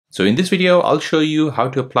So in this video, I'll show you how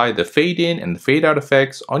to apply the fade in and the fade out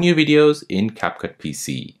effects on your videos in Capcut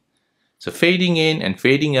PC. So fading in and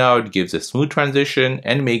fading out gives a smooth transition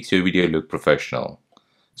and makes your video look professional.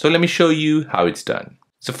 So let me show you how it's done.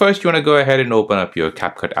 So first you want to go ahead and open up your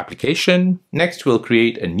Capcut application. Next we'll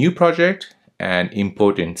create a new project and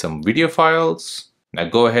import in some video files. Now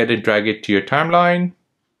go ahead and drag it to your timeline.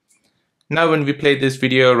 Now when we play this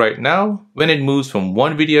video right now, when it moves from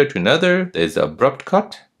one video to another, there's an abrupt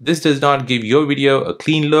cut. This does not give your video a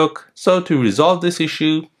clean look. So to resolve this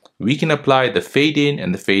issue, we can apply the fade in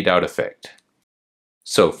and the fade out effect.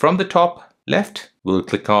 So from the top left, we'll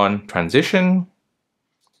click on transition.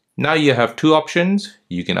 Now you have two options.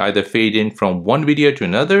 You can either fade in from one video to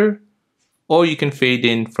another, or you can fade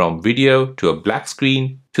in from video to a black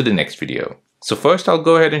screen to the next video. So first I'll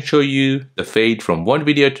go ahead and show you the fade from one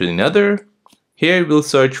video to another. Here we'll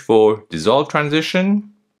search for dissolve transition.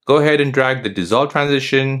 Go ahead and drag the dissolve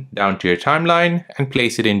transition down to your timeline and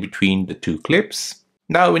place it in between the two clips.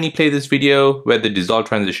 Now when you play this video where the dissolve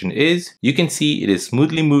transition is, you can see it is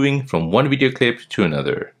smoothly moving from one video clip to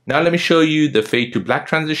another. Now let me show you the fade to black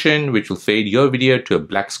transition, which will fade your video to a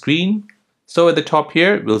black screen. So at the top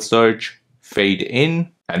here, we'll search fade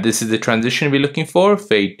in, and this is the transition we're looking for,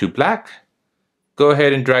 fade to black. Go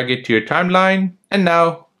ahead and drag it to your timeline, and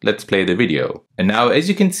now let's play the video. And now as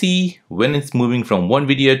you can see, when it's moving from one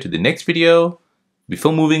video to the next video,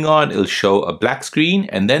 before moving on, it'll show a black screen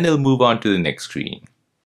and then it'll move on to the next screen.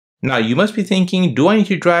 Now you must be thinking, do I need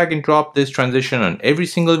to drag and drop this transition on every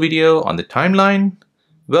single video on the timeline?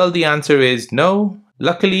 Well, the answer is no.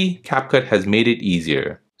 Luckily, Capcut has made it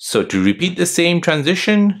easier. So to repeat the same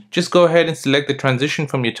transition, just go ahead and select the transition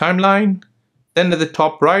from your timeline. Then at the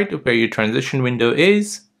top right where your transition window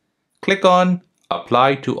is, click on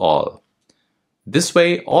Apply to All. This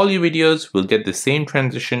way, all your videos will get the same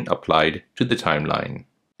transition applied to the timeline.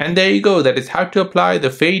 And there you go, that is how to apply the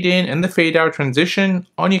fade in and the fade out transition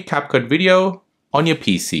on your Capcut video on your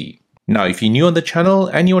PC. Now, if you're new on the channel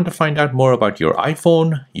and you want to find out more about your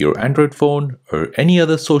iPhone, your Android phone, or any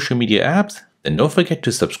other social media apps, then don't forget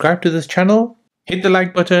to subscribe to this channel. Hit the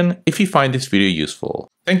like button if you find this video useful.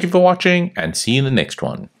 Thank you for watching and see you in the next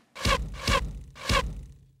one.